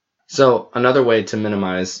So another way to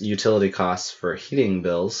minimize utility costs for heating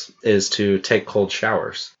bills is to take cold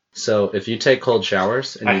showers. So if you take cold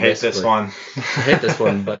showers, and I hate this one. I hate this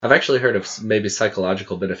one, but I've actually heard of maybe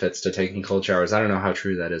psychological benefits to taking cold showers. I don't know how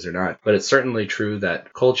true that is or not, but it's certainly true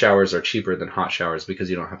that cold showers are cheaper than hot showers because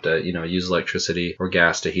you don't have to, use electricity or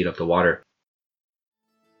gas to heat up the water.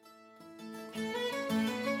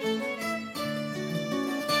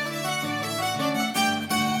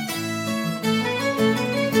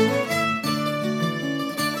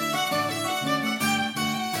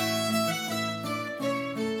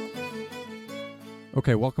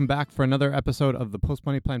 Okay, welcome back for another episode of the Post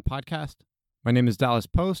Money Plan podcast. My name is Dallas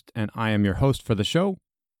Post, and I am your host for the show.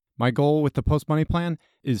 My goal with the Post Money Plan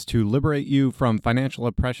is to liberate you from financial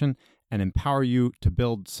oppression and empower you to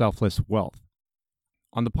build selfless wealth.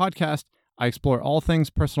 On the podcast, I explore all things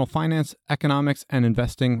personal finance, economics, and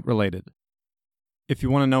investing related. If you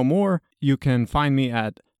want to know more, you can find me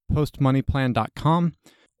at postmoneyplan.com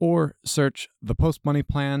or search the Post Money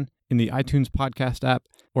Plan in the iTunes podcast app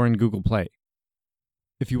or in Google Play.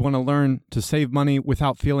 If you want to learn to save money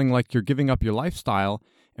without feeling like you're giving up your lifestyle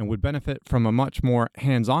and would benefit from a much more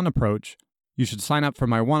hands-on approach, you should sign up for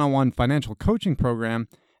my one-on-one financial coaching program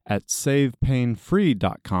at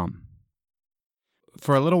savepainfree.com.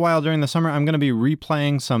 For a little while during the summer, I'm going to be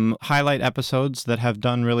replaying some highlight episodes that have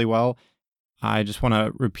done really well. I just want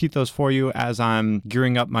to repeat those for you as I'm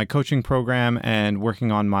gearing up my coaching program and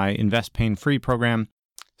working on my Invest Pain Free program.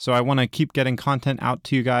 So I want to keep getting content out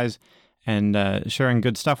to you guys and sharing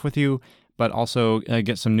good stuff with you, but also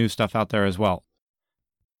get some new stuff out there as well.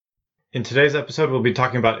 In today's episode, we'll be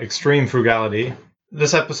talking about extreme frugality.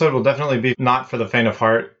 This episode will definitely be not for the faint of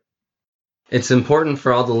heart. It's important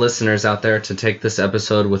for all the listeners out there to take this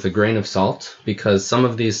episode with a grain of salt because some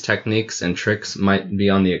of these techniques and tricks might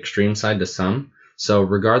be on the extreme side to some. So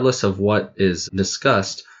regardless of what is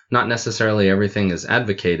discussed, not necessarily everything is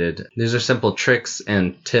advocated. These are simple tricks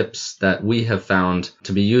and tips that we have found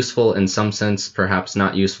to be useful in some sense, perhaps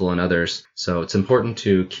not useful in others. So it's important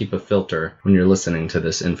to keep a filter when you're listening to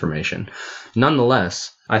this information.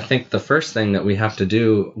 Nonetheless, I think the first thing that we have to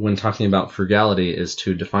do when talking about frugality is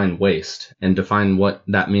to define waste and define what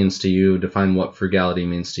that means to you, define what frugality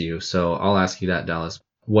means to you. So I'll ask you that, Dallas.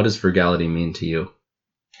 What does frugality mean to you?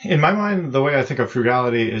 In my mind, the way I think of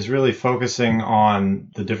frugality is really focusing on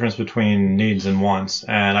the difference between needs and wants.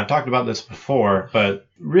 And I've talked about this before, but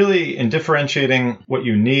really in differentiating what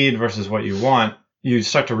you need versus what you want, you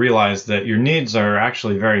start to realize that your needs are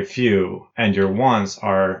actually very few and your wants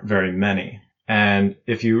are very many. And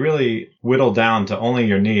if you really whittle down to only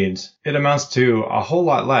your needs, it amounts to a whole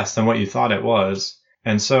lot less than what you thought it was.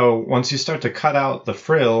 And so once you start to cut out the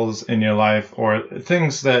frills in your life or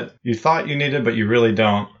things that you thought you needed but you really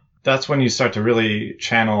don't, that's when you start to really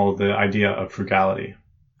channel the idea of frugality.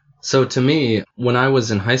 So to me, when I was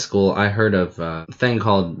in high school, I heard of a thing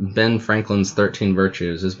called Ben Franklin's 13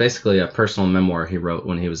 Virtues. It's basically a personal memoir he wrote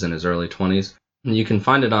when he was in his early 20s. And you can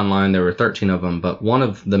find it online. There were 13 of them, but one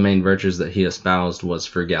of the main virtues that he espoused was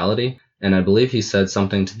frugality. And I believe he said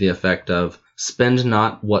something to the effect of, spend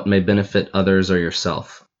not what may benefit others or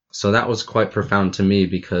yourself. So that was quite profound to me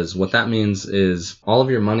because what that means is all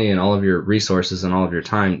of your money and all of your resources and all of your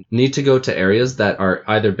time need to go to areas that are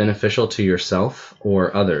either beneficial to yourself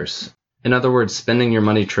or others. In other words, spending your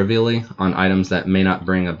money trivially on items that may not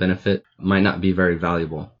bring a benefit might not be very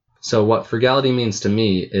valuable. So what frugality means to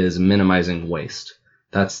me is minimizing waste.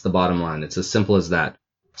 That's the bottom line. It's as simple as that.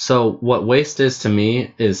 So what waste is to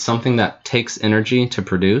me is something that takes energy to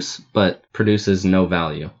produce, but produces no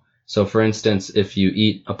value. So for instance, if you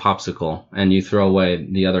eat a popsicle and you throw away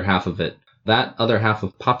the other half of it, that other half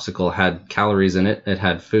of popsicle had calories in it, it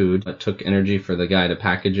had food, it took energy for the guy to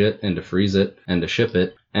package it and to freeze it and to ship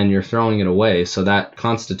it, and you're throwing it away, so that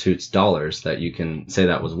constitutes dollars that you can say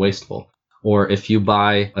that was wasteful. Or if you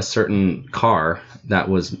buy a certain car that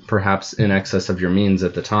was perhaps in excess of your means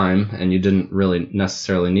at the time and you didn't really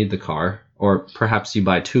necessarily need the car, or perhaps you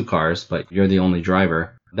buy two cars but you're the only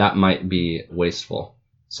driver, that might be wasteful.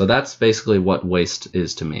 So that's basically what waste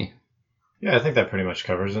is to me. Yeah, I think that pretty much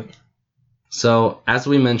covers it. So as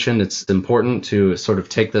we mentioned, it's important to sort of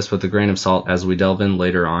take this with a grain of salt as we delve in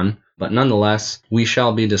later on. But nonetheless, we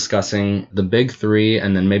shall be discussing the big three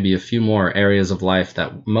and then maybe a few more areas of life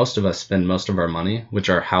that most of us spend most of our money, which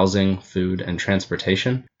are housing, food, and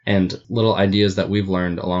transportation, and little ideas that we've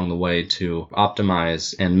learned along the way to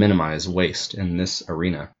optimize and minimize waste in this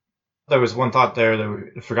arena. There was one thought there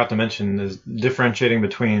that we forgot to mention is differentiating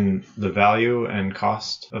between the value and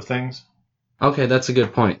cost of things. Okay, that's a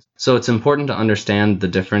good point. So it's important to understand the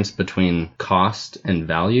difference between cost and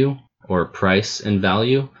value, or price and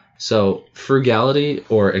value. So frugality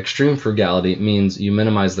or extreme frugality means you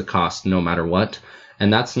minimize the cost no matter what.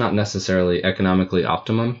 And that's not necessarily economically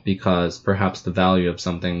optimum because perhaps the value of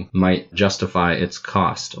something might justify its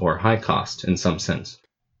cost or high cost in some sense.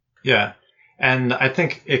 Yeah. And I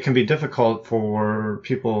think it can be difficult for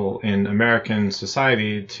people in American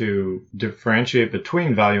society to differentiate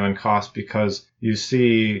between value and cost because you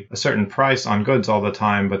see a certain price on goods all the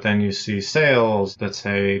time, but then you see sales that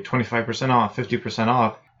say 25% off, 50%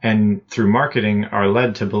 off, and through marketing are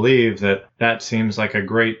led to believe that that seems like a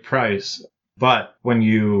great price. But when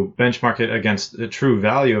you benchmark it against the true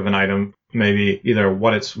value of an item, maybe either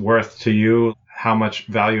what it's worth to you, how much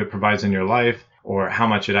value it provides in your life, or how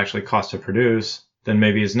much it actually costs to produce, then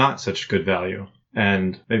maybe it's not such good value.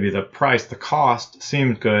 And maybe the price, the cost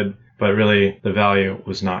seemed good, but really the value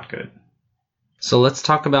was not good. So let's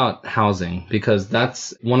talk about housing because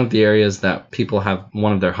that's one of the areas that people have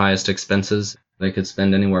one of their highest expenses. They could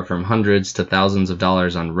spend anywhere from hundreds to thousands of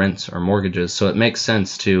dollars on rents or mortgages. So it makes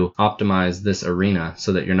sense to optimize this arena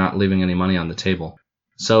so that you're not leaving any money on the table.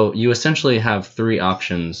 So you essentially have three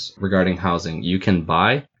options regarding housing. You can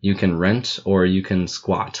buy, you can rent, or you can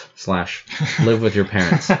squat / live with your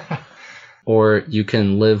parents. Or you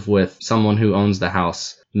can live with someone who owns the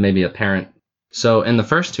house, maybe a parent. So in the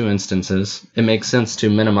first two instances, it makes sense to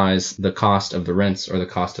minimize the cost of the rents or the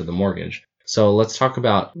cost of the mortgage. So let's talk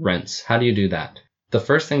about rents. How do you do that? The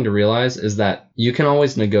first thing to realize is that you can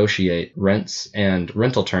always negotiate rents and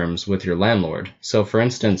rental terms with your landlord. So for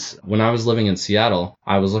instance, when I was living in Seattle,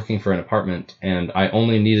 I was looking for an apartment and I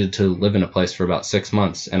only needed to live in a place for about 6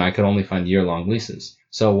 months and I could only find year-long leases.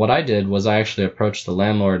 So what I did was I actually approached the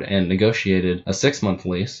landlord and negotiated a 6-month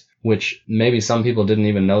lease, which maybe some people didn't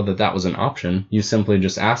even know that that was an option. You simply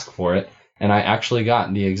just ask for it. And I actually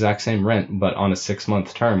got the exact same rent, but on a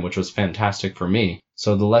 6-month term, which was fantastic for me.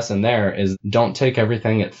 So the lesson there is don't take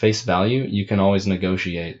everything at face value. You can always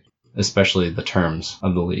negotiate, especially the terms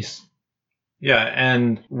of the lease. Yeah,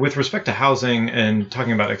 and with respect to housing and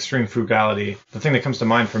talking about extreme frugality, the thing that comes to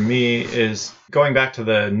mind for me is going back to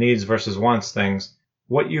the needs versus wants things.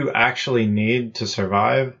 What you actually need to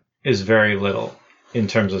survive is very little in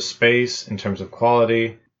terms of space, in terms of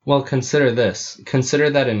quality. Well, consider this. Consider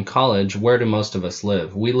that in college, where do most of us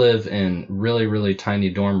live? We live in really, really tiny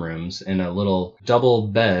dorm rooms in a little double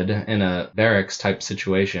bed in a barracks type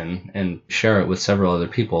situation and share it with several other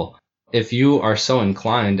people. If you are so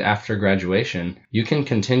inclined after graduation, you can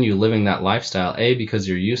continue living that lifestyle, A, because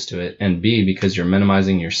you're used to it, and B, because you're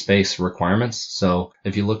minimizing your space requirements. So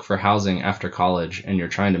if you look for housing after college and you're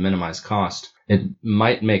trying to minimize cost, it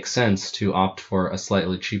might make sense to opt for a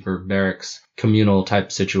slightly cheaper barracks communal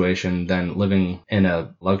type situation than living in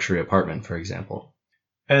a luxury apartment, for example.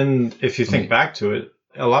 And if you think back to it,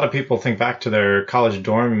 a lot of people think back to their college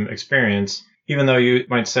dorm experience, even though you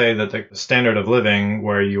might say that the standard of living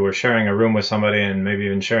where you were sharing a room with somebody and maybe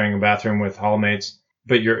even sharing a bathroom with hallmates,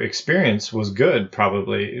 but your experience was good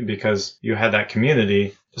probably because you had that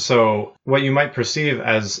community. So what you might perceive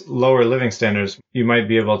as lower living standards, you might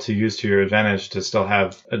be able to use to your advantage to still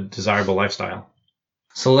have a desirable lifestyle.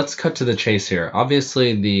 So let's cut to the chase here.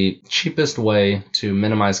 Obviously, the cheapest way to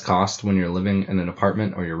minimize cost when you're living in an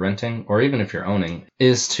apartment or you're renting, or even if you're owning,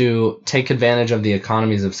 is to take advantage of the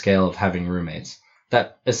economies of scale of having roommates.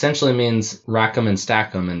 That essentially means rack them and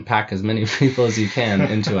stack them and pack as many people as you can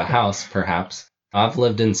into a house, perhaps. I've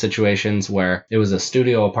lived in situations where it was a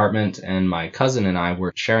studio apartment and my cousin and I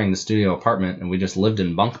were sharing the studio apartment and we just lived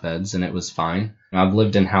in bunk beds and it was fine. I've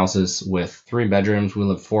lived in houses with 3 bedrooms. We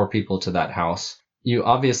lived 4 people to that house. You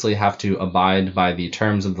obviously have to abide by the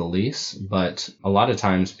terms of the lease, but a lot of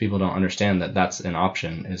times people don't understand that that's an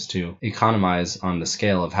option, is to economize on the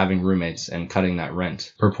scale of having roommates and cutting that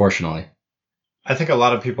rent proportionally. I think a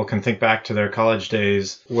lot of people can think back to their college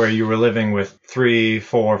days where you were living with 3,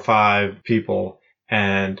 4, 5 people.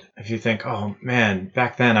 And if you think, oh man,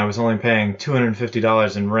 back then I was only paying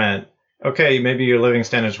 $250 in rent. Okay, maybe your living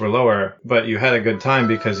standards were lower, but you had a good time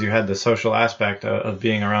because you had the social aspect of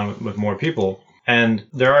being around with more people. And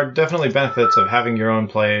there are definitely benefits of having your own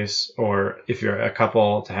place, or if you're a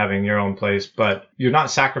couple, to having your own place, but you're not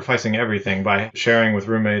sacrificing everything by sharing with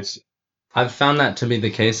roommates. I've found that to be the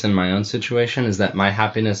case in my own situation, is that my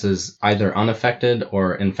happiness is either unaffected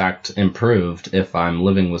or in fact improved if I'm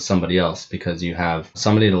living with somebody else, because you have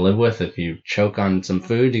somebody to live with. If you choke on some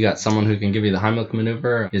food, you got someone who can give you the Heimlich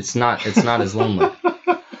maneuver. It's not as lonely.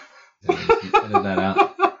 Edit that out.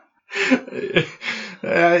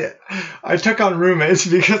 I took on roommates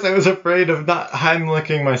because I was afraid of not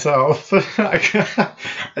Heimliching myself. I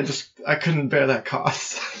couldn't bear that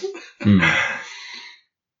cost.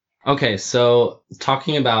 Okay, so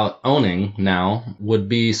talking about owning now would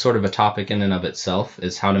be sort of a topic in and of itself,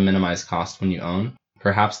 is how to minimize cost when you own.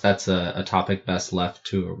 Perhaps that's a topic best left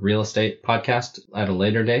to a real estate podcast at a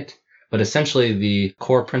later date. But essentially, the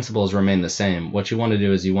core principles remain the same. What you want to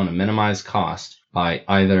do is you want to minimize cost by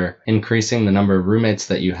either increasing the number of roommates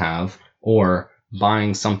that you have or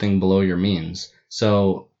buying something below your means.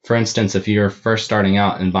 So, for instance, if you're first starting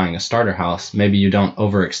out and buying a starter house, maybe you don't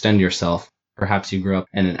overextend yourself. Perhaps you grew up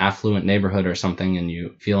in an affluent neighborhood or something and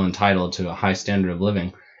you feel entitled to a high standard of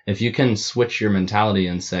living. If you can switch your mentality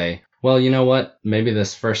and say, well, you know what? Maybe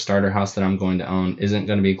this first starter house that I'm going to own isn't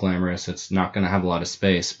going to be glamorous. It's not going to have a lot of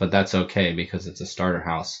space, but that's okay because it's a starter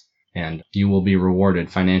house and you will be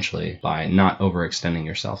rewarded financially by not overextending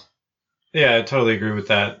yourself. Yeah, I totally agree with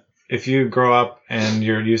that. If you grow up and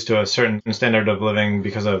you're used to a certain standard of living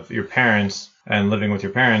because of your parents and living with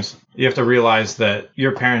your parents, you have to realize that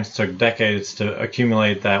your parents took decades to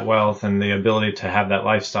accumulate that wealth and the ability to have that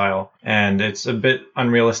lifestyle. And it's a bit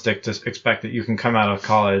unrealistic to expect that you can come out of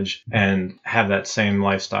college and have that same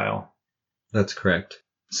lifestyle. That's correct.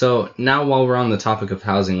 So now while we're on the topic of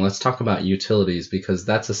housing, let's talk about utilities because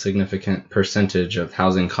that's a significant percentage of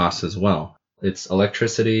housing costs as well. It's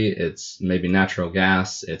electricity, it's maybe natural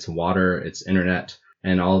gas, it's water, it's internet,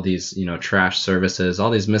 and all these, trash services,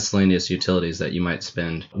 all these miscellaneous utilities that you might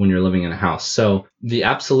spend when you're living in a house. So the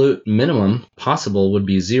absolute minimum possible would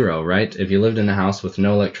be zero, right? If you lived in a house with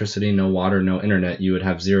no electricity, no water, no internet, you would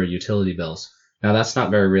have zero utility bills. Now that's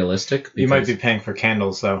not very realistic. You might be paying for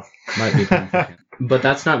candles though. Might be paying for candles. But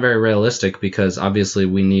that's not very realistic because obviously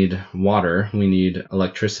we need water, we need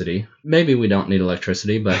electricity. Maybe we don't need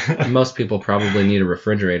electricity, but most people probably need a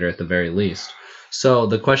refrigerator at the very least. So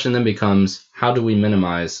the question then becomes, how do we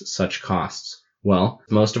minimize such costs? Well,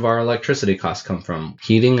 most of our electricity costs come from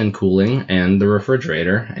heating and cooling and the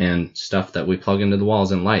refrigerator and stuff that we plug into the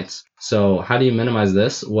walls and lights. So how do you minimize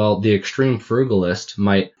this? Well, the extreme frugalist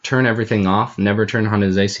might turn everything off, never turn on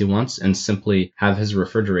his AC once, and simply have his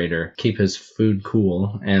refrigerator keep his food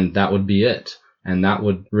cool, and that would be it. And that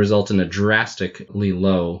would result in a drastically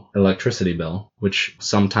low electricity bill, which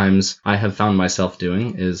sometimes I have found myself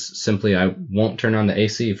doing is simply I won't turn on the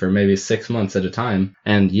AC for maybe 6 months at a time.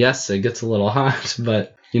 And yes, it gets a little hot,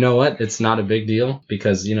 but you know what? It's not a big deal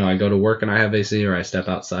because, I go to work and I have AC or I step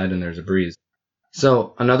outside and there's a breeze.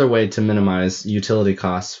 So another way to minimize utility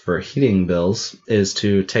costs for heating bills is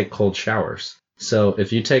to take cold showers. So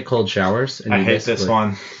if you take cold showers, and I hate this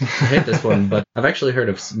one. I hate this one, but I've actually heard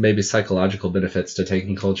of maybe psychological benefits to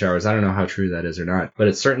taking cold showers. I don't know how true that is or not, but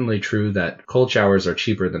it's certainly true that cold showers are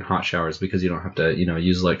cheaper than hot showers because you don't have to,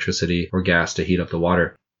 use electricity or gas to heat up the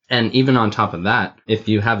water. And even on top of that, if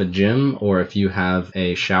you have a gym or if you have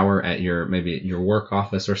a shower at your work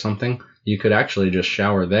office or something, you could actually just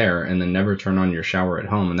shower there and then never turn on your shower at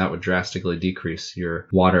home, and that would drastically decrease your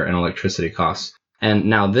water and electricity costs. And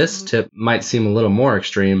now this tip might seem a little more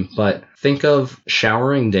extreme, but think of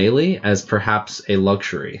showering daily as perhaps a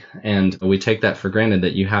luxury. And we take that for granted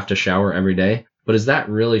that you have to shower every day. But is that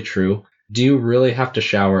really true? Do you really have to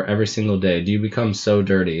shower every single day? Do you become so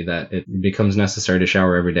dirty that it becomes necessary to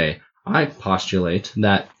shower every day? I postulate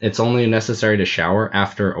that it's only necessary to shower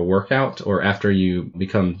after a workout or after you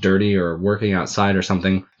become dirty or working outside or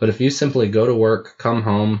something. But if you simply go to work, come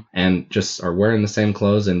home, and just are wearing the same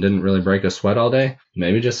clothes and didn't really break a sweat all day,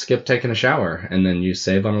 maybe just skip taking a shower and then you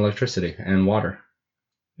save on electricity and water.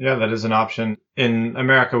 Yeah, that is an option. In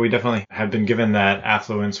America, we definitely have been given that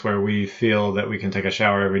affluence where we feel that we can take a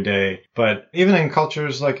shower every day. But even in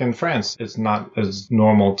cultures like in France, it's not as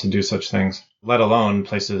normal to do such things, let alone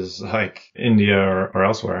places like India or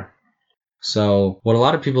elsewhere. So what a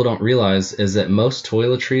lot of people don't realize is that most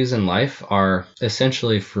toiletries in life are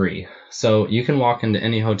essentially free. So you can walk into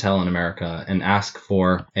any hotel in America and ask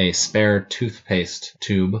for a spare toothpaste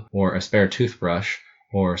tube or a spare toothbrush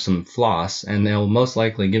or some floss, and they'll most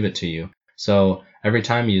likely give it to you. So every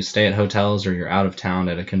time you stay at hotels or you're out of town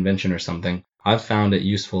at a convention or something, I've found it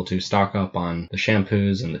useful to stock up on the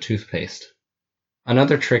shampoos and the toothpaste.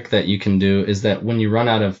 Another trick that you can do is that when you run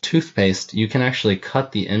out of toothpaste, you can actually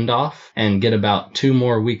cut the end off and get about 2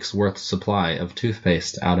 more weeks worth supply of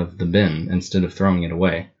toothpaste out of the bin instead of throwing it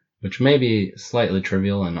away, which may be slightly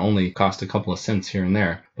trivial and only cost a couple of cents here and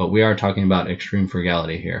there, but we are talking about extreme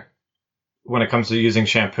frugality here. When it comes to using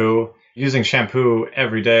shampoo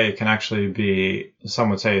every day can actually be, some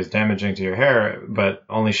would say, is damaging to your hair, but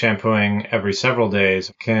only shampooing every several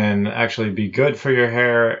days can actually be good for your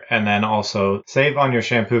hair and then also save on your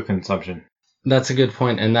shampoo consumption. That's a good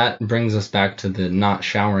point, and that brings us back to the not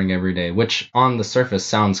showering every day, which on the surface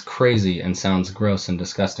sounds crazy and sounds gross and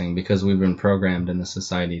disgusting because we've been programmed in the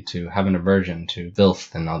society to have an aversion to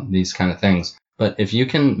filth and all these kind of things. But if you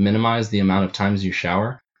can minimize the amount of times you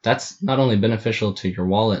shower, that's not only beneficial to your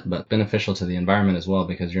wallet, but beneficial to the environment as well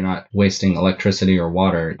because you're not wasting electricity or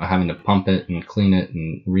water having to pump it and clean it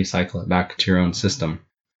and recycle it back to your own system.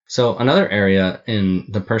 So another area in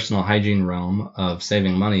the personal hygiene realm of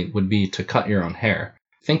saving money would be to cut your own hair.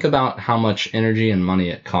 Think about how much energy and money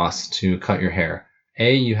it costs to cut your hair.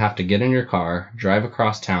 You have to get in your car, drive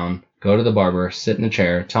across town, go to the barber, sit in a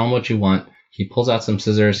chair, tell him what you want. He pulls out some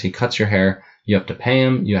scissors, he cuts your hair. You have to pay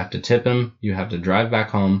him, you have to tip him, you have to drive back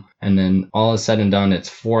home, and then all is said and done, it's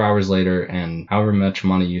 4 hours later and however much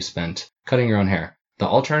money you spent cutting your own hair. The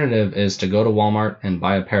alternative is to go to Walmart and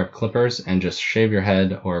buy a pair of clippers and just shave your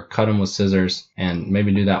head or cut them with scissors and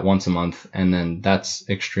maybe do that once a month, and then that's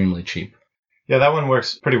extremely cheap. Yeah, that one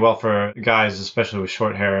works pretty well for guys, especially with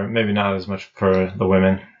short hair. Maybe not as much for the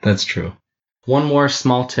women. That's true. One more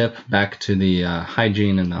small tip back to the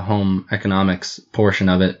hygiene and the home economics portion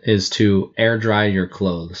of it is to air dry your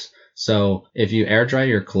clothes. So if you air dry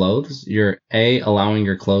your clothes, you're A, allowing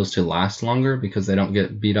your clothes to last longer because they don't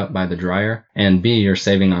get beat up by the dryer, and B, you're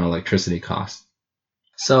saving on electricity costs.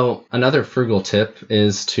 So another frugal tip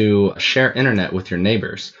is to share internet with your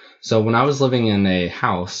neighbors. So when I was living in a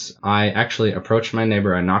house, I actually approached my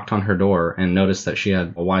neighbor, I knocked on her door and noticed that she had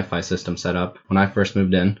a Wi-Fi system set up when I first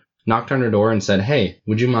moved in. Knocked on her door and said, hey,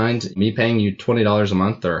 would you mind me paying you $20 a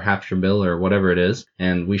month or half your bill or whatever it is?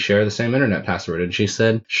 And we share the same internet password. And she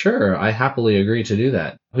said, sure, I happily agree to do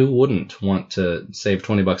that. Who wouldn't want to save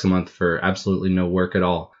 $20 a month for absolutely no work at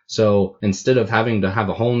all? So instead of having to have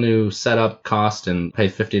a whole new setup cost and pay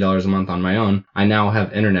 $50 a month on my own, I now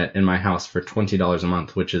have internet in my house for $20 a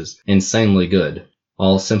month, which is insanely good,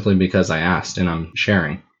 all simply because I asked and I'm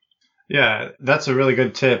sharing. Yeah, that's a really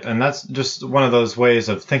good tip. And that's just one of those ways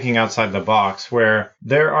of thinking outside the box where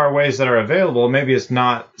there are ways that are available. Maybe it's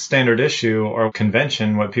not standard issue or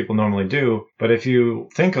convention, what people normally do. But if you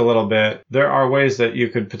think a little bit, there are ways that you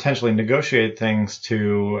could potentially negotiate things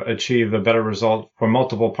to achieve a better result for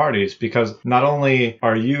multiple parties. Because not only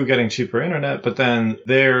are you getting cheaper internet, but then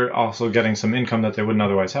they're also getting some income that they wouldn't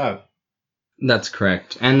otherwise have. That's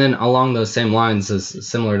correct. And then along those same lines, as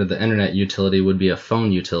similar to the internet utility, would be a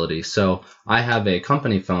phone utility. So I have a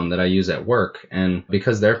company phone that I use at work, and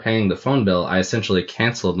because they're paying the phone bill, I essentially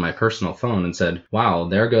canceled my personal phone and said, wow,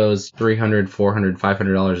 there goes $300, $400,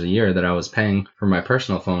 $500 a year that I was paying for my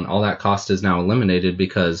personal phone. All that cost is now eliminated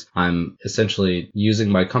because I'm essentially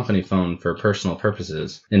using my company phone for personal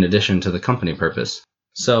purposes in addition to the company purpose.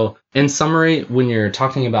 So, in summary, when you're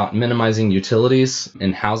talking about minimizing utilities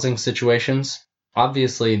in housing situations,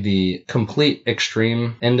 obviously the complete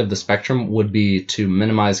extreme end of the spectrum would be to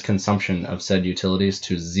minimize consumption of said utilities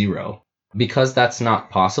to zero. Because that's not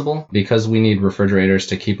possible, because we need refrigerators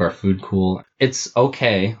to keep our food cool, it's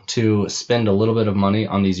okay to spend a little bit of money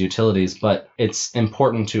on these utilities, but it's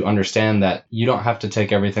important to understand that you don't have to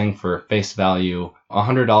take everything for face value. A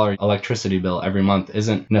 $100 electricity bill every month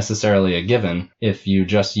isn't necessarily a given if you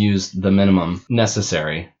just use the minimum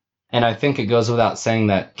necessary. And I think it goes without saying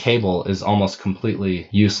that cable is almost completely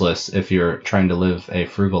useless if you're trying to live a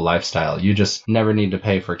frugal lifestyle. You just never need to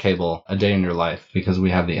pay for cable a day in your life because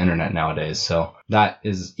we have the internet nowadays. So that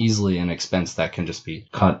is easily an expense that can just be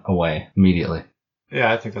cut away immediately. Yeah,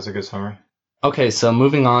 I think that's a good summary. Okay, so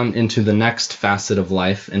moving on into the next facet of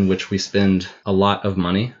life in which we spend a lot of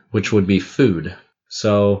money, which would be food.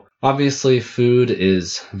 So obviously food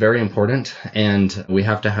is very important and we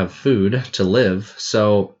have to have food to live.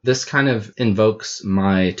 So this kind of invokes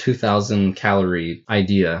my 2,000 calorie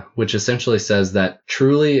idea, which essentially says that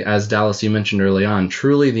truly, as Dallas, you mentioned early on,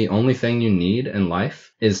 truly the only thing you need in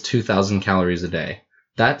life is 2,000 calories a day.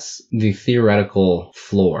 That's the theoretical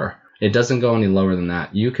floor. It doesn't go any lower than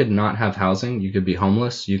that. You could not have housing. You could be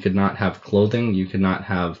homeless. You could not have clothing. You could not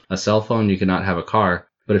have a cell phone. You could not have a car.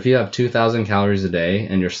 But if you have 2,000 calories a day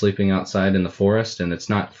and you're sleeping outside in the forest and it's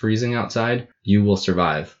not freezing outside, you will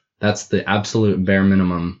survive. That's the absolute bare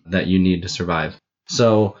minimum that you need to survive.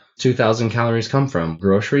 So 2,000 calories come from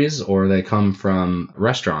groceries or they come from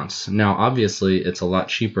restaurants. Now, obviously, it's a lot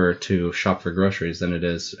cheaper to shop for groceries than it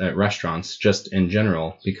is at restaurants, just in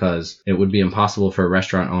general, because it would be impossible for a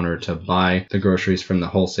restaurant owner to buy the groceries from the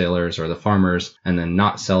wholesalers or the farmers and then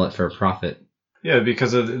not sell it for a profit. Yeah,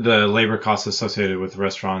 because of the labor costs associated with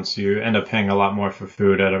restaurants, you end up paying a lot more for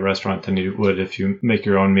food at a restaurant than you would if you make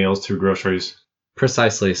your own meals through groceries.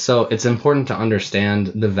 Precisely. So it's important to understand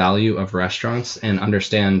the value of restaurants and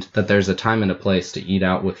understand that there's a time and a place to eat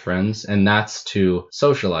out with friends, and that's to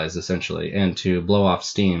socialize essentially and to blow off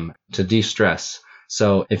steam, to de-stress.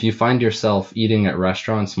 So if you find yourself eating at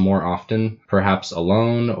restaurants more often, perhaps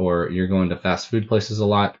alone, or you're going to fast food places a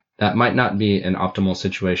lot, that might not be an optimal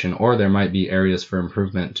situation, or there might be areas for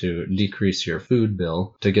improvement to decrease your food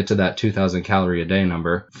bill to get to that 2,000 calorie a day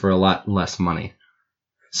number for a lot less money.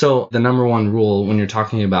 So the number one rule when you're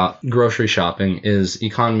talking about grocery shopping is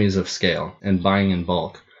economies of scale and buying in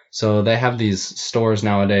bulk. So they have these stores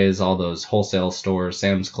nowadays, all those wholesale stores,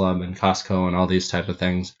 Sam's Club and Costco and all these type of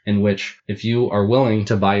things, in which if you are willing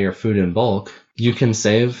to buy your food in bulk, you can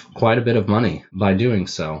save quite a bit of money by doing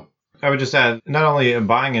so. I would just add, not only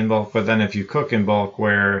buying in bulk, but then if you cook in bulk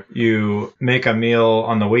where you make a meal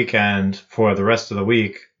on the weekend for the rest of the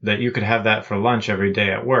week, that you could have that for lunch every day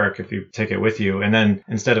at work if you take it with you. And then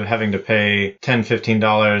instead of having to pay $10,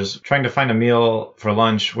 $15 trying to find a meal for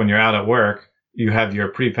lunch when you're out at work, you have your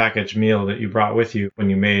prepackaged meal that you brought with you when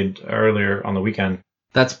you made earlier on the weekend.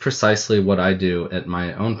 That's precisely what I do at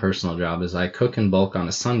my own personal job is I cook in bulk on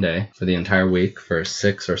a Sunday for the entire week for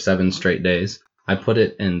 6 or 7 straight days. I put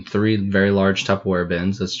it in 3 very large Tupperware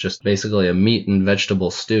bins. It's just basically a meat and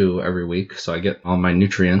vegetable stew every week, so I get all my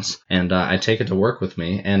nutrients, and I take it to work with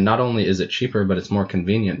me. And not only is it cheaper, but it's more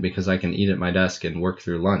convenient because I can eat at my desk and work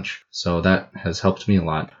through lunch. So that has helped me a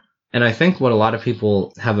lot. And I think what a lot of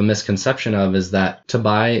people have a misconception of is that to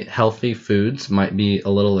buy healthy foods might be a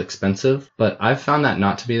little expensive, but I've found that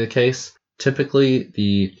not to be the case. Typically,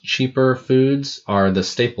 the cheaper foods are the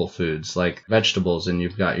staple foods like vegetables, and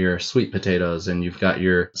you've got your sweet potatoes, and you've got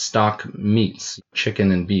your stock meats,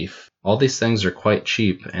 chicken and beef. All these things are quite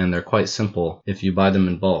cheap, and they're quite simple if you buy them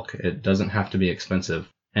in bulk. It doesn't have to be expensive.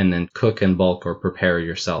 And then cook in bulk or prepare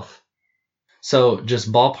yourself. So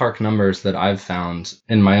just ballpark numbers that I've found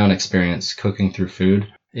in my own experience cooking through food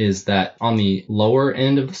is that on the lower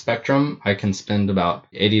end of the spectrum, I can spend about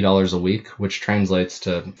 $80 a week, which translates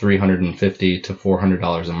to $350 to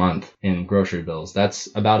 $400 a month in grocery bills. That's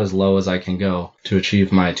about as low as I can go to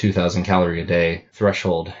achieve my 2,000 calorie a day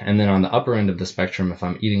threshold. And then on the upper end of the spectrum, if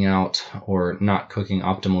I'm eating out or not cooking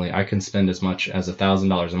optimally, I can spend as much as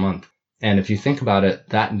 $1,000 a month. And if you think about it,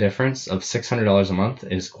 that difference of $600 a month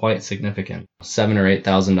is quite significant. $7,000 or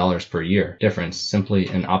 $8,000 per year difference simply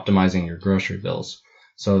in optimizing your grocery bills.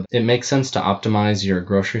 So it makes sense to optimize your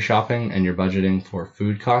grocery shopping and your budgeting for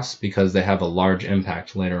food costs because they have a large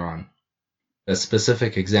impact later on. A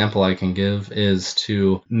specific example I can give is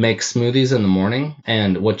to make smoothies in the morning.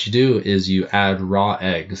 And what you do is you add raw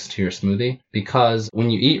eggs to your smoothie because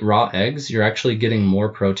when you eat raw eggs, you're actually getting more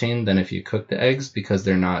protein than if you cook the eggs because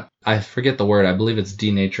they're not, I forget the word, I believe it's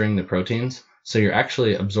denaturing the proteins. So you're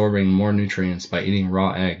actually absorbing more nutrients by eating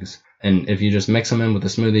raw eggs. And if you just mix them in with a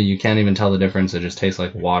smoothie, you can't even tell the difference. It just tastes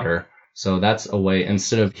like water. So that's a way,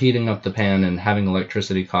 instead of heating up the pan and having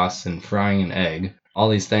electricity costs and frying an egg, all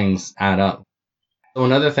these things add up. So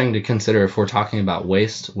another thing to consider if we're talking about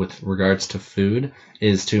waste with regards to food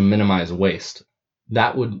is to minimize waste.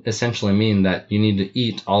 That would essentially mean that you need to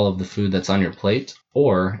eat all of the food that's on your plate,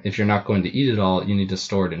 or if you're not going to eat it all, you need to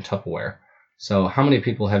store it in Tupperware. So how many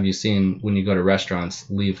people have you seen when you go to restaurants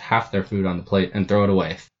leave half their food on the plate and throw it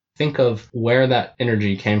away? Think of where that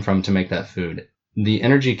energy came from to make that food. The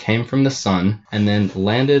energy came from the sun and then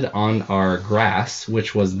landed on our grass,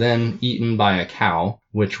 which was then eaten by a cow,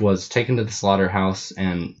 which was taken to the slaughterhouse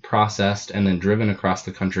and processed and then driven across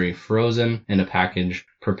the country, frozen in a package,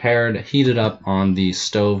 prepared, heated up on the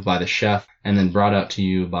stove by the chef, and then brought out to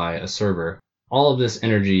you by a server. All of this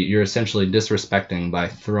energy you're essentially disrespecting by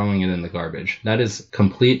throwing it in the garbage. That is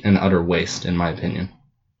complete and utter waste, in my opinion.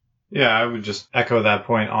 Yeah, I would just echo that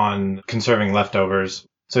point on conserving leftovers.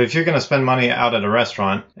 So if you're going to spend money out at a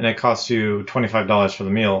restaurant and it costs you $25 for the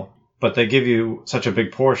meal, but they give you such a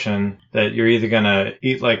big portion that you're either going to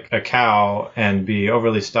eat like a cow and be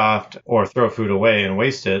overly stuffed or throw food away and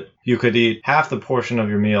waste it, you could eat half the portion of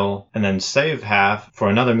your meal and then save half for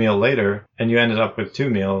another meal later, and you ended up with 2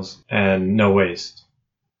 meals and no waste.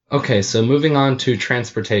 Okay, so moving on to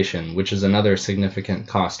transportation, which is another significant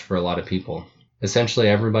cost for a lot of people. Essentially,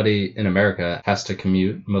 everybody in America has to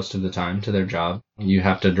commute most of the time to their job. You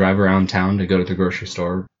have to drive around town to go to the grocery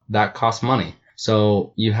store. That costs money.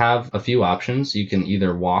 So you have a few options. You can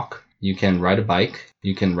either walk, you can ride a bike,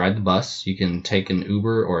 you can ride the bus, you can take an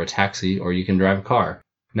Uber or a taxi, or you can drive a car.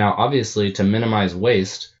 Now, obviously, to minimize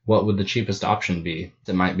waste, what would the cheapest option be?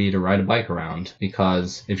 It might be to ride a bike around,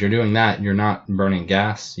 because if you're doing that, you're not burning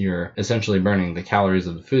gas. You're essentially burning the calories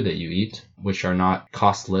of the food that you eat, which are not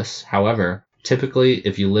costless. However, Typically,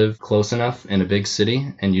 if you live close enough in a big city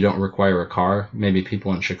and you don't require a car, maybe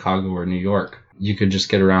people in Chicago or New York, you could just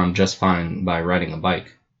get around just fine by riding a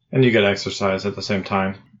bike. And you get exercise at the same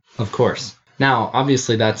time. Of course. Now,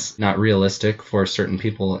 obviously, that's not realistic for certain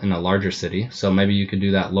people in a larger city, so maybe you could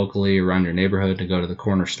do that locally around your neighborhood to go to the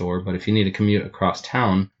corner store, but if you need to commute across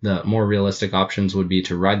town, the more realistic options would be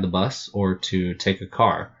to ride the bus or to take a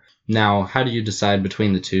car. Now, how do you decide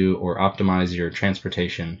between the two or optimize your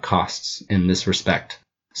transportation costs in this respect?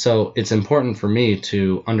 So it's important for me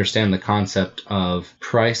to understand the concept of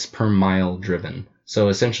price per mile driven. So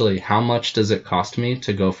essentially, how much does it cost me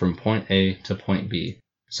to go from point A to point B?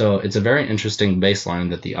 So it's a very interesting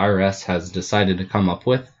baseline that the IRS has decided to come up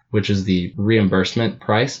with, which is the reimbursement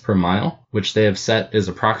price per mile, which they have set is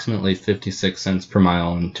approximately 56 cents per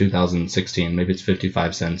mile in 2016. Maybe it's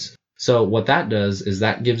 55 cents. So what that does is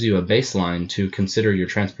that gives you a baseline to consider your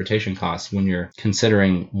transportation costs when you're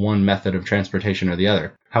considering one method of transportation or the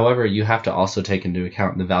other. However, you have to also take into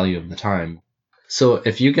account the value of the time. So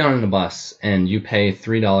if you get on a bus and you pay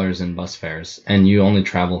 $3 in bus fares and you only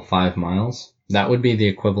travel 5 miles, that would be the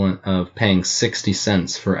equivalent of paying 60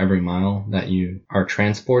 cents for every mile that you are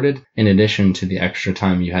transported, in addition to the extra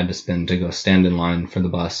time you had to spend to go stand in line for the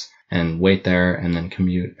bus and wait there and then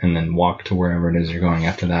commute and then walk to wherever it is you're going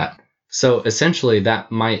after that. So essentially,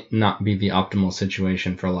 that might not be the optimal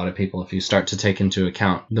situation for a lot of people if you start to take into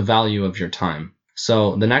account the value of your time.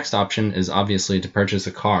 So the next option is obviously to purchase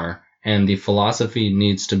a car, and the philosophy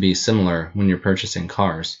needs to be similar when you're purchasing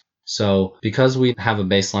cars. So because we have a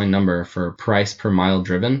baseline number for price per mile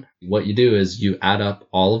driven, what you do is you add up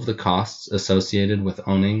all of the costs associated with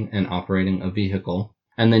owning and operating a vehicle,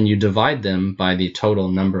 and then you divide them by the total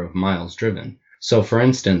number of miles driven. So for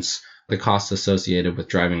instance, the costs associated with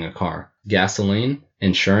driving a car: gasoline,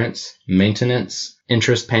 insurance, maintenance,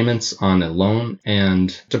 interest payments on a loan,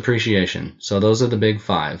 and depreciation. So those are the big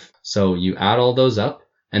 5. So you add all those up,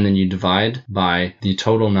 and then you divide by the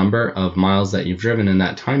total number of miles that you've driven in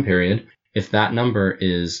that time period. If that number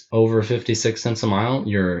is over 56 cents a mile,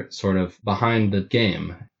 you're sort of behind the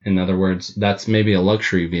game. In other words, that's maybe a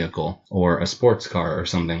luxury vehicle or a sports car or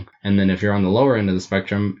something. And then if you're on the lower end of the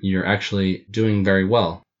spectrum, you're actually doing very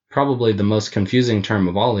well. Probably the most confusing term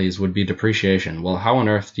of all these would be depreciation. Well, how on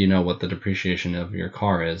earth do you know what the depreciation of your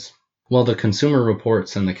car is? Well, the Consumer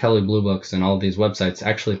Reports and the Kelley Blue Books and all these websites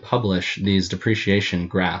actually publish these depreciation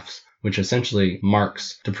graphs, which essentially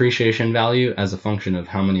marks depreciation value as a function of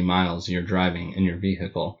how many miles you're driving in your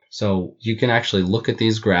vehicle. So you can actually look at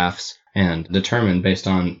these graphs and determine based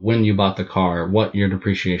on when you bought the car what your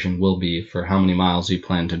depreciation will be for how many miles you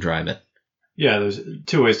plan to drive it. Yeah, there's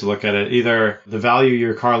 2 ways to look at it. Either the value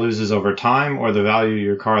your car loses over time or the value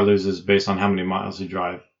your car loses based on how many miles you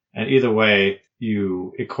drive. And either way,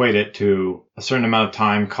 you equate it to a certain amount of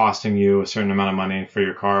time costing you a certain amount of money for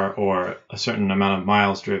your car, or a certain amount of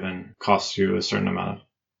miles driven costs you a certain amount of.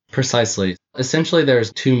 Precisely. Essentially,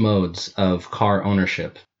 there's 2 modes of car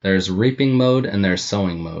ownership. There's reaping mode and there's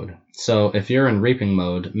sowing mode. So if you're in reaping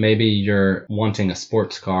mode, maybe you're wanting a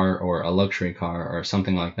sports car or a luxury car or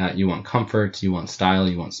something like that. You want comfort, you want style,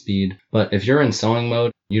 you want speed. But if you're in sowing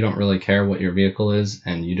mode, you don't really care what your vehicle is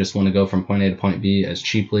and you just want to go from point A to point B as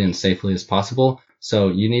cheaply and safely as possible. So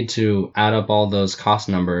you need to add up all those cost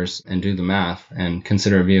numbers and do the math and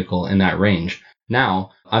consider a vehicle in that range.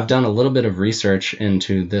 Now, I've done a little bit of research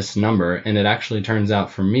into this number, and it actually turns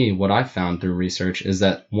out for me, what I found through research is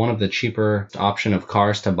that one of the cheaper option of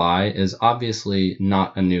cars to buy is obviously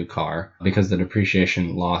not a new car because the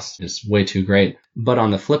depreciation loss is way too great. But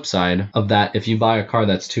on the flip side of that, if you buy a car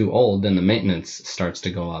that's too old, then the maintenance starts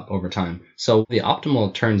to go up over time. So the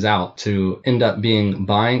optimal turns out to end up being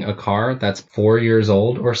buying a car that's 4 years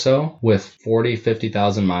old or so with 40,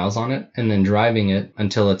 50,000 miles on it, and then driving it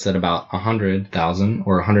until it's at about 100,000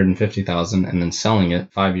 or 150,000 and then selling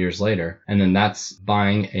it 5 years later. And then that's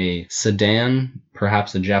buying a sedan,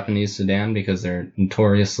 perhaps a Japanese sedan because they're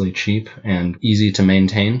notoriously cheap and easy to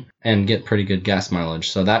maintain and get pretty good gas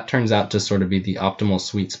mileage. So that turns out to sort of be the optimal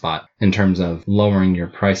sweet spot in terms of lowering your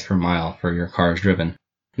price per mile for your cars driven.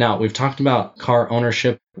 Now, we've talked about car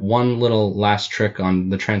ownership. One little last trick on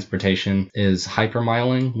the transportation is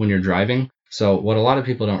hypermiling when you're driving. So what a lot of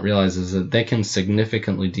people don't realize is that they can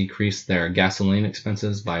significantly decrease their gasoline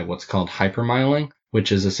expenses by what's called hypermiling,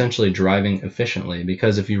 which is essentially driving efficiently.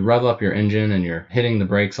 Because if you rev up your engine and you're hitting the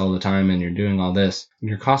brakes all the time and you're doing all this,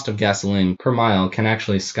 your cost of gasoline per mile can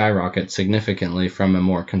actually skyrocket significantly from a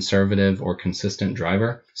more conservative or consistent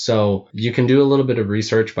driver. So you can do a little bit of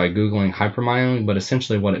research by Googling hypermiling, but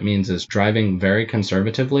essentially what it means is driving very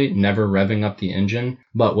conservatively, never revving up the engine.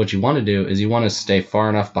 But what you want to do is you want to stay far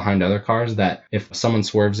enough behind other cars that if someone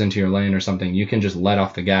swerves into your lane or something, you can just let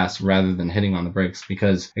off the gas rather than hitting on the brakes,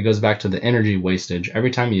 because it goes back to the energy wastage. Every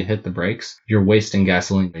time you hit the brakes, you're wasting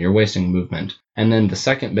gasoline, you're wasting movement. And then the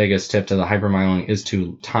second biggest tip to the hypermiling is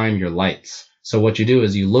to time your lights. So what you do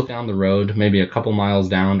is you look down the road, maybe a couple miles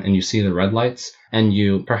down, and you see the red lights, and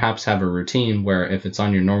you perhaps have a routine where if it's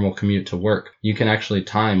on your normal commute to work, you can actually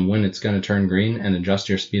time when it's going to turn green and adjust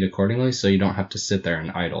your speed accordingly so you don't have to sit there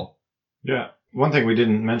and idle. Yeah. One thing we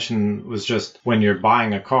didn't mention was just when you're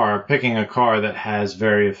buying a car, picking a car that has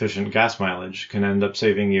very efficient gas mileage can end up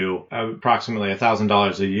saving you approximately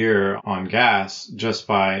 $1,000 a year on gas just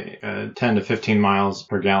by 10 to 15 miles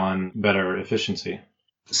per gallon better efficiency.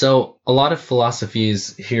 So a lot of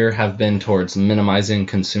philosophies here have been towards minimizing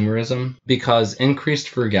consumerism because increased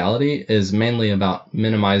frugality is mainly about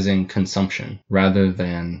minimizing consumption rather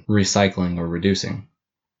than recycling or reducing.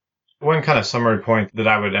 One kind of summary point that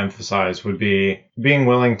I would emphasize would be being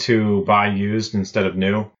willing to buy used instead of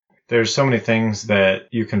new. There's so many things that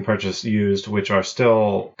you can purchase used which are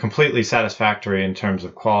still completely satisfactory in terms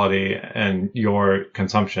of quality and your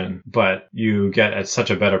consumption, but you get at such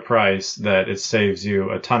a better price that it saves you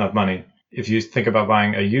a ton of money. If you think about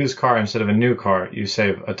buying a used car instead of a new car, you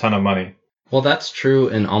save a ton of money. Well, that's true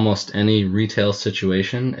in almost any retail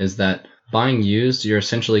situation, is that buying used, you're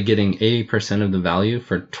essentially getting 80% of the value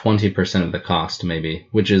for 20% of the cost, maybe,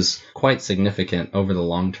 which is quite significant over the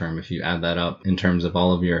long term if you add that up in terms of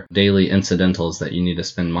all of your daily incidentals that you need to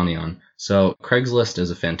spend money on. So Craigslist is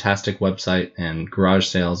a fantastic website, and garage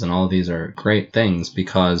sales and all of these are great things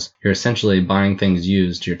because you're essentially buying things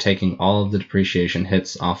used. You're taking all of the depreciation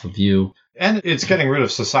hits off of you. And it's getting rid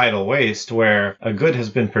of societal waste where a good has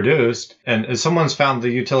been produced and someone's found the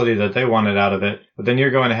utility that they wanted out of it, but then you're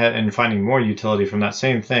going ahead and finding more utility from that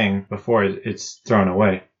same thing before it's thrown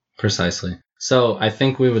away. Precisely. So I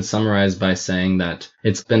think we would summarize by saying that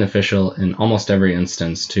it's beneficial in almost every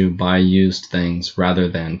instance to buy used things rather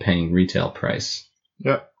than paying retail price.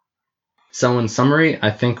 Yep. So in summary,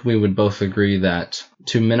 I think we would both agree that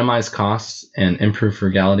to minimize costs and improve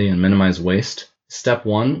frugality and minimize waste, step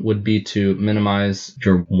one would be to minimize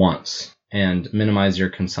your wants and minimize your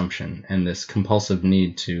consumption and this compulsive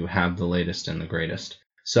need to have the latest and the greatest.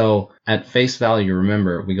 So at face value,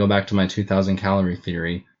 remember, we go back to my 2,000 calorie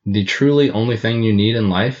theory. The truly only thing you need in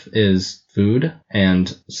life is food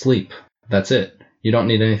and sleep. That's it. You don't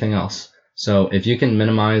need anything else. So if you can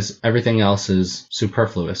minimize, everything else is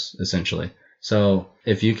superfluous, essentially. So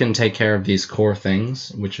if you can take care of these core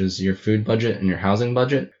things, which is your food budget and your housing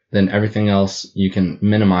budget, then everything else you can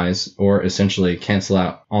minimize or essentially cancel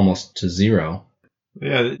out almost to zero.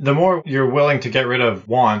 Yeah, the more you're willing to get rid of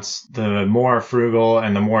wants, the more frugal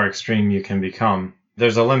and the more extreme you can become.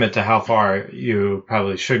 There's a limit to how far you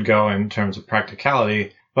probably should go in terms of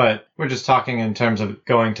practicality, but we're just talking in terms of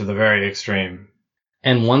going to the very extreme.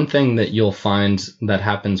 And one thing that you'll find that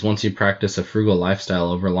happens once you practice a frugal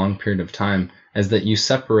lifestyle over a long period of time is that you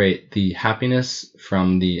separate the happiness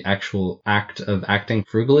from the actual act of acting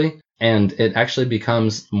frugally, and it actually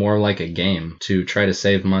becomes more like a game to try to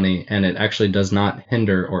save money, and it actually does not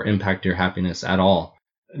hinder or impact your happiness at all.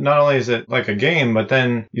 Not only is it like a game, but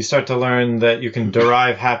then you start to learn that you can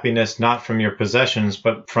derive happiness not from your possessions,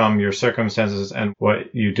 but from your circumstances and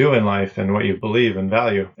what you do in life and what you believe and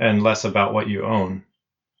value, and less about what you own.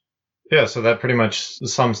 Yeah, so that pretty much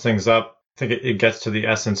sums things up. I think it gets to the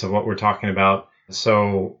essence of what we're talking about.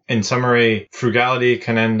 So in summary, frugality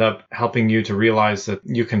can end up helping you to realize that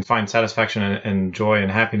you can find satisfaction and joy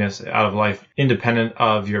and happiness out of life independent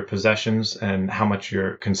of your possessions and how much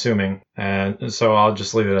you're consuming. And so I'll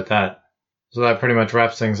just leave it at that. So that pretty much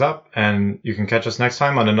wraps things up, and you can catch us next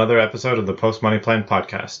time on another episode of the Post Money Plan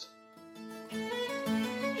podcast.